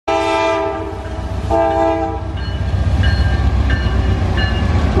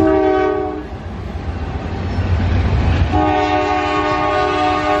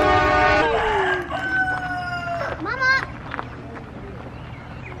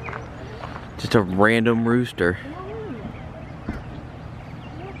Just a random rooster.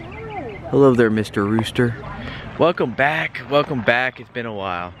 Hello there, Mr. Rooster. Welcome back. Welcome back. It's been a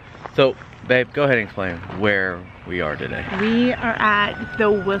while. So, babe, go ahead and explain where we are today. We are at the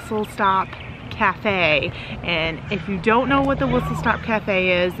Whistle Stop Cafe, and if you don't know what the Whistle Stop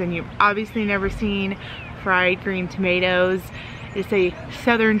Cafe is, then you've obviously never seen Fried Green Tomatoes. It's a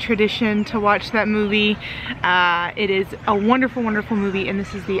Southern tradition to watch that movie. It is a wonderful, wonderful movie, and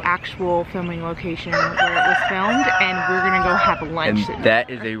this is the actual filming location where it was filmed, and we're gonna go have lunch. And that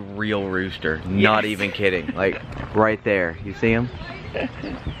is a real rooster, not even kidding. Like, right there, you see him?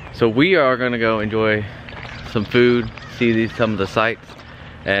 So we are gonna go enjoy some food, see some of the sights,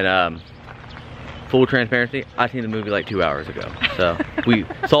 and full transparency, I seen the movie like 2 hours ago. So we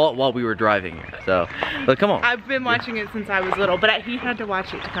saw it while we were driving here. So, but come on. I've been watching it since I was little, but he had to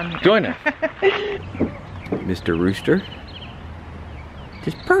watch it to come here. Join us. Mr. Rooster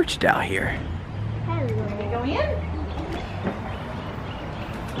just perched out here. Hello. Go in.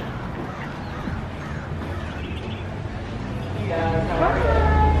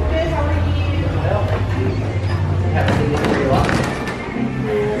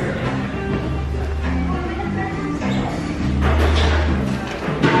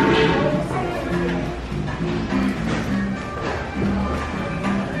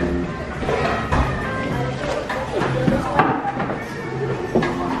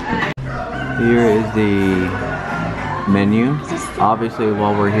 Here is the menu. Obviously,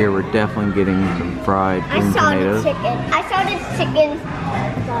 while we're here, we're definitely getting some fried green tomatoes. I saw the chicken.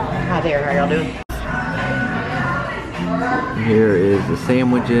 Hi there, how y'all doing? Here is the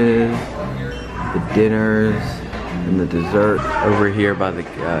sandwiches, the dinners, and the dessert. Over here by the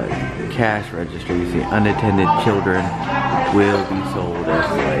cash register, you see unattended children will be sold as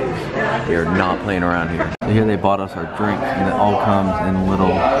slaves. They are not playing around here. So here they bought us our drinks, and it all comes in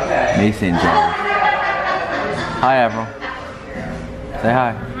little mason jars. Hi, Avril. Say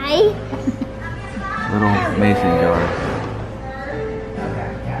hi. Hi. Little mason jar.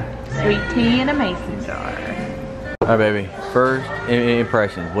 Sweet tea in a mason jar. Alright, baby. First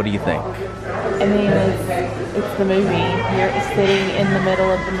impressions, what do you think? I mean, it's the movie. You're sitting in the middle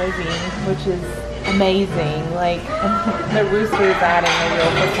of the movie, which is amazing. Like, the rooster is adding a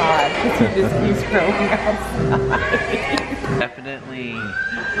real facade because he just keeps growing outside. Definitely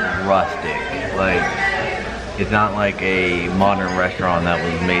rustic. Like, it's not like a modern restaurant that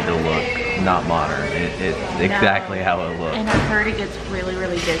was made to look not modern. It's exactly how it looks. And I've heard it gets really,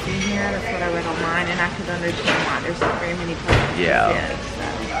 really busy here. That's what I read online, and I could understand why there's not very many places. Yeah.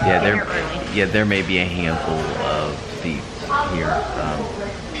 So there may be a handful of seats here.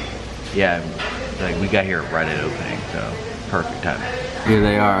 Yeah, like we got here right at opening, so perfect timing. Here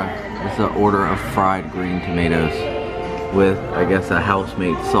they are. It's an order of fried green tomatoes with, I guess, a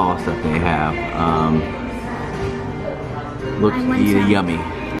house-made sauce that they have. Looks yummy.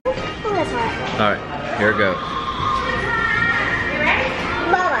 Alright, here it goes.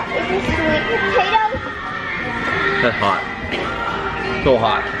 Mama, is this sweet potato? That's hot. So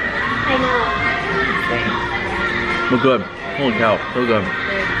hot. I know. Well, good. Holy cow, so good. Oh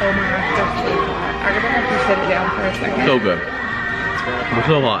my gosh, I'm gonna have to set it down for a second. So good. It's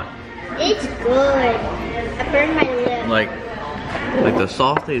so hot. It's good. I burned my lip. Like the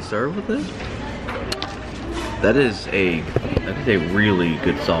sauce they serve with this. That is a really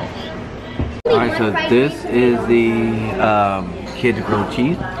good sauce. All right, so this is the kids grilled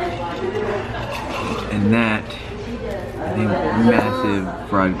cheese, and that is a massive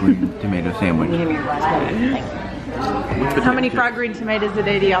fried green tomato sandwich. How many fried green tomatoes a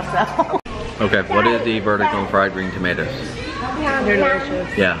day do y'all sell? Okay, what is the verdict on fried green tomatoes? They're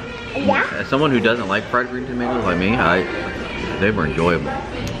delicious. Yeah. Yeah? As someone who doesn't like fried green tomatoes like me, they were enjoyable.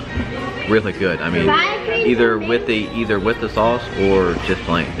 Really good. I mean, either with the sauce or just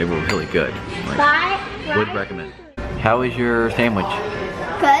plain. They were really good. Like, would recommend. How is your sandwich?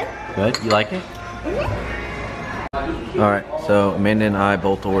 Good. Good. You like it? All right. So Amanda and I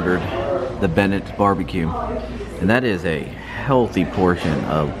both ordered the Bennett's barbecue, and that is a healthy portion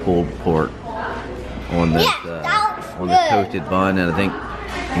of pulled pork on this on the toasted bun, and I think,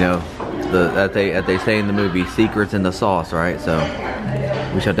 you know, as they say in the movie, secrets in the sauce, right? So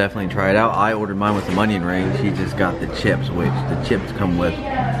we shall definitely try it out. I ordered mine with some onion rings. She just got the chips, which the chips come with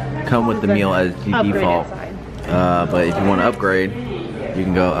the meal as default. But if you want to upgrade, you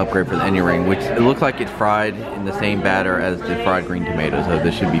can go upgrade for the onion ring, which it looks like it's fried in the same batter as the fried green tomatoes, so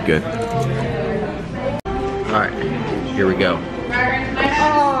this should be good. All right, here we go.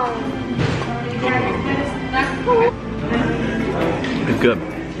 It's good.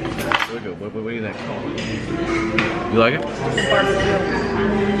 Really good. What do you think? You like it?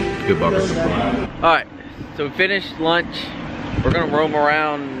 Good barbecue. Alright, so we finished lunch. We're gonna roam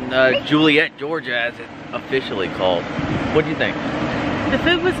around Juliette, Georgia, as it's officially called. What do you think? The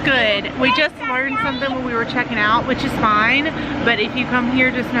food was good. We just learned something when we were checking out, which is fine. But if you come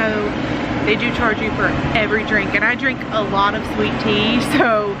here, just know they do charge you for every drink. And I drink a lot of sweet tea,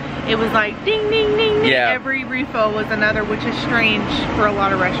 so it was like ding, ding, ding. Yeah. Every refill was another, which is strange for a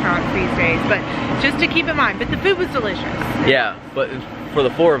lot of restaurants these days. But just to keep in mind, but the food was delicious. Yeah, but for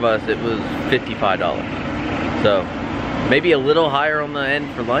the 4 of us, it was $55. So maybe a little higher on the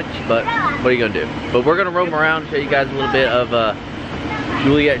end for lunch, but what are you gonna do? But we're gonna roam around, show you guys a little bit of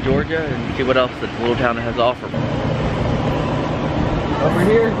Juliette, Georgia, and see what else this little town has to offer. Over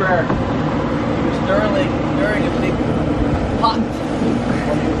here is where Sterling during a big pot.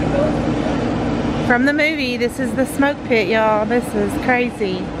 From the movie, this is the smoke pit, y'all. This is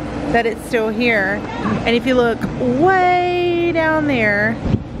crazy that it's still here. And if you look way down there,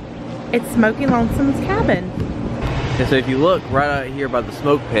 it's Smokey Lonesome's cabin. And so if you look right out here by the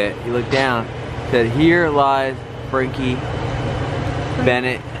smoke pit, you look down, it said here lies Frankie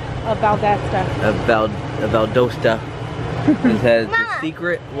Bennett Of Valdosta. of Valdosta. It says the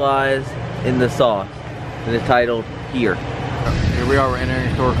secret lies in the sauce, and it's titled Here. Here we are, we're entering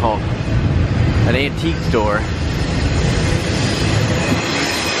a store called an antique store.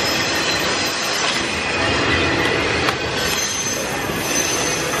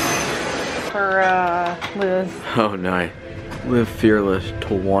 For Liz. Oh nice. Live Fearless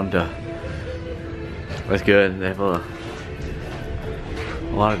Towanda. That's good. They have a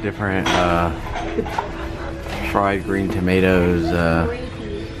lot of different fried green tomatoes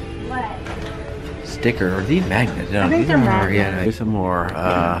sticker. Are these magnets? No, I think these they're are magnets. yeah, there's some more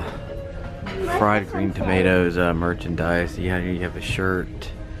fried green tomatoes merchandise. Yeah, you have a shirt.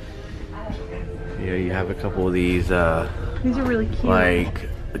 You have a couple of these These are really cute. like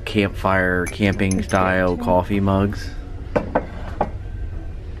campfire camping style coffee mugs.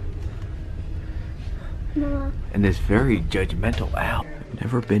 And this very judgmental owl.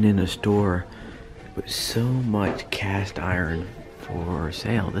 Never been in a store with so much cast iron for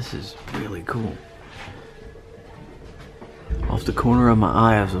sale. This is really cool. Off the corner of my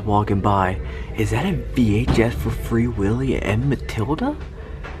eye, I was walking by. Is that a VHS for Free Willy and Matilda?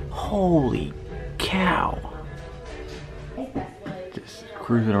 Holy cow. Just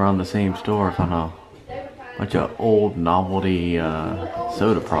cruising around the same store, found a bunch of old novelty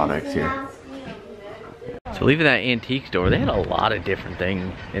soda products here. So leaving that antique store, they had a lot of different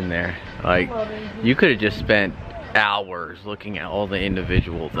things in there. Like, you could have just spent hours looking at all the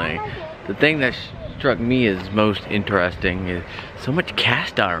individual things. The thing that struck me as most interesting is so much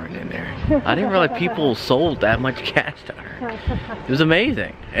cast iron in there. I didn't realize people sold that much cast iron. It was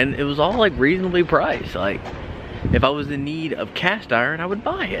amazing. And it was all like reasonably priced. Like, if I was in need of cast iron, I would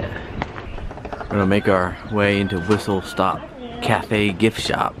buy it. We're gonna make our way into Whistle Stop Cafe gift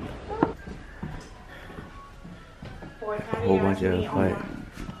shop. A whole bunch of like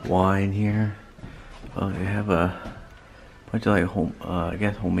wine here. Oh, they have a bunch of like home, I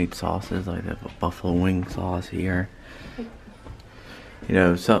guess homemade sauces. Like they have a buffalo wing sauce here. You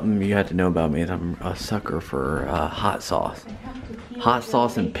know, something you have to know about me is I'm a sucker for hot sauce. Hot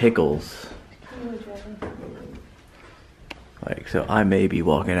sauce and pickles. Like, so I may be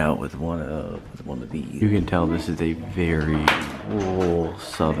walking out with one of these. You can tell this is a very rural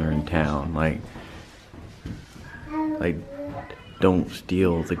southern town. Like don't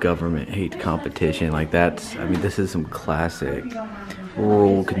steal, the government hates competition. Like that's, I mean, this is some classic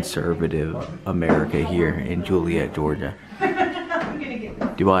rural conservative America here in Juliette, Georgia.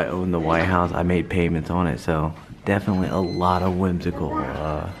 Do I own the White House? I made payments on it, so definitely a lot of whimsical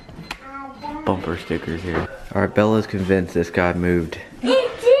bumper stickers here. All right, Bella's convinced this guy moved.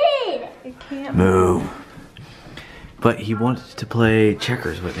 It did! It can't Move. But he wants to play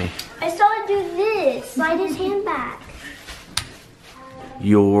checkers with me. I saw it do this. Slide his hand back.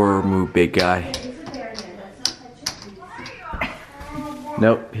 Your move, big guy.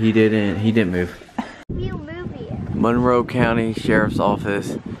 Nope, he didn't move. You move it. Monroe County Sheriff's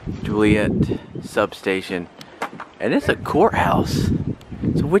Office, Juliette substation. And it's a courthouse.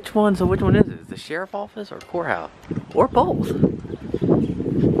 So which one is it? Is the sheriff office or courthouse? Or both?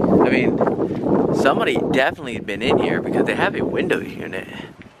 I mean, somebody definitely has been in here because they have a windows unit.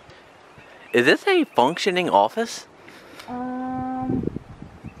 Is this a functioning office?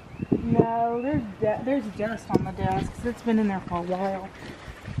 No, there's dust on the desk. It's been in there for a while.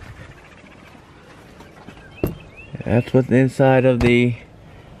 That's what the inside of the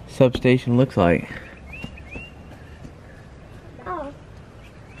substation looks like. Oh.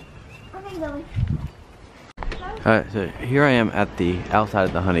 Okay, going. Alright, so here I am at the outside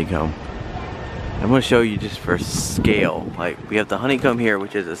of the honeycomb. I'm going to show you just for scale. Like, we have the honeycomb here,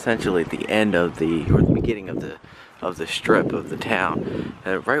 which is essentially the end of the, or the beginning of the strip of the town.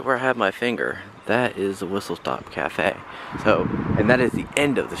 And right where I have my finger, that is the Whistle Stop Cafe. So, and that is the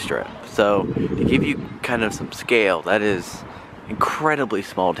end of the strip. So, to give you kind of some scale, that is incredibly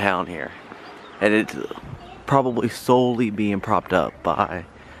small town here. And it's probably solely being propped up by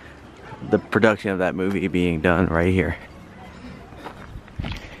the production of that movie being done right here.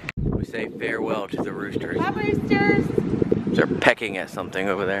 We say farewell to the roosters. Hi, roosters. They're pecking at something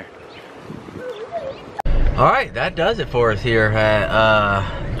over there. Alright, that does it for us here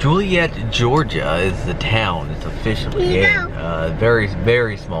at Juliette, Georgia is the town. It's officially in. Very,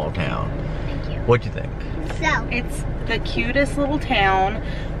 very small town. Thank you. What'd you think? So, It's the cutest little town.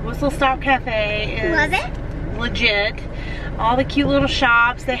 Whistle Stop Cafe is love it. legit. All the cute little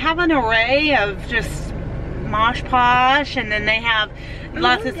shops. They have an array of just mosh posh, and then they have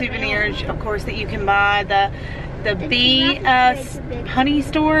lots of souvenirs, of course, that you can buy. The bee honey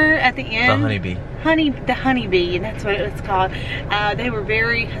store at the end. The honeybee. The honeybee, and that's what it was called. They were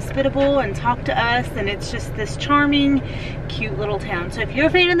very hospitable and talked to us, and it's just this charming, cute little town. So if you're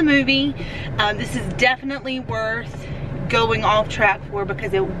a fan of the movie, this is definitely worth going off track for,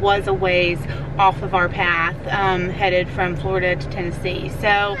 because it was a ways off of our path, headed from Florida to Tennessee.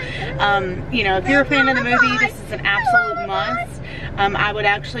 So, you know, if you're a fan of the movie, this is an absolute must. I would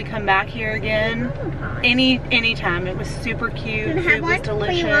actually come back here again anytime. It was super cute. It was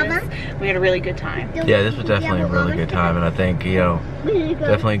delicious. We had a really good time. Yeah, this was definitely a really good time, and I think, you know,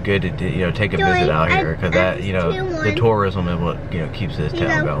 definitely good to, you know, take a visit out here, because that, you know, the tourism is what, you know, keeps this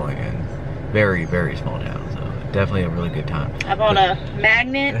town going, and very, very small town. So definitely a really good time. I bought a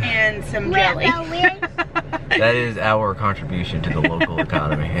magnet and some jelly. That is our contribution to the local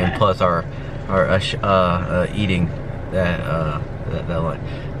economy, and plus our eating that line.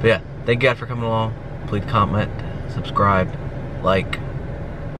 But yeah, thank you guys for coming along. Please comment, subscribe, like.